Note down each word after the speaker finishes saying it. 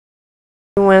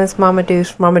Everyone, it's Mama Deuce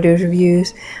from Mama Deuce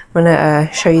Reviews. I'm gonna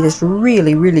show you this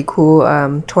really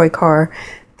cool toy car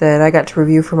that I got to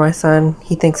review for my son.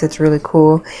 He thinks it's really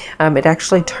cool. It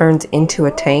actually turns into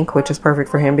a tank, which is perfect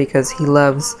for him because he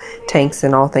loves tanks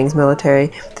and all things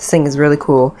military. This thing is really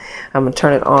cool. I'm gonna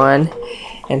turn it on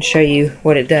and show you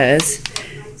what it does.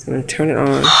 So I'm gonna turn it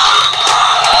on.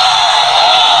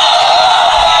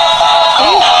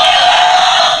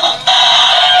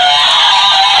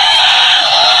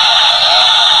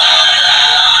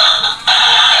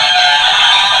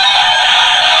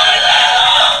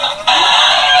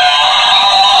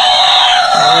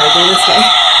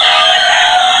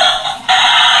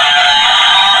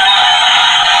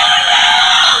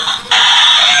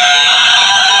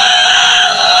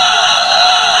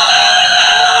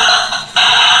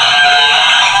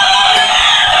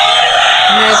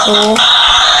 Cool.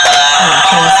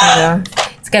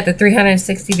 It's got the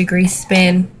 360-degree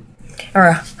spin,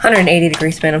 or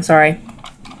 180-degree spin, I'm sorry.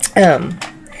 And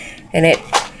it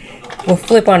will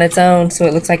flip on its own, so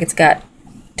it looks like it's got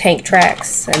tank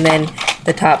tracks, and then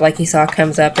the top, like you saw,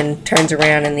 comes up and turns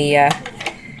around, and the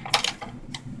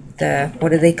what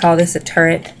do they call this? A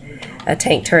turret, a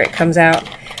tank turret comes out.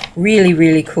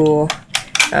 Really cool.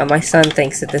 My son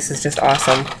thinks that this is just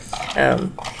awesome.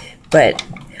 But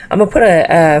I'm going to put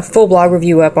a full blog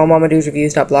review up on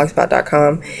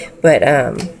mamadewsreviews.blogspot.com, but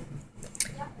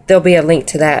there'll be a link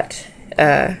to that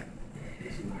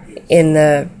in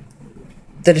the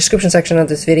description section of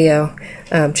this video.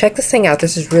 Check this thing out.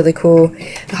 This is really cool.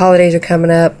 The holidays are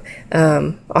coming up.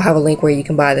 I'll have a link where you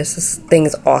can buy this. This thing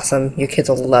is awesome. Your kids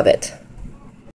will love it.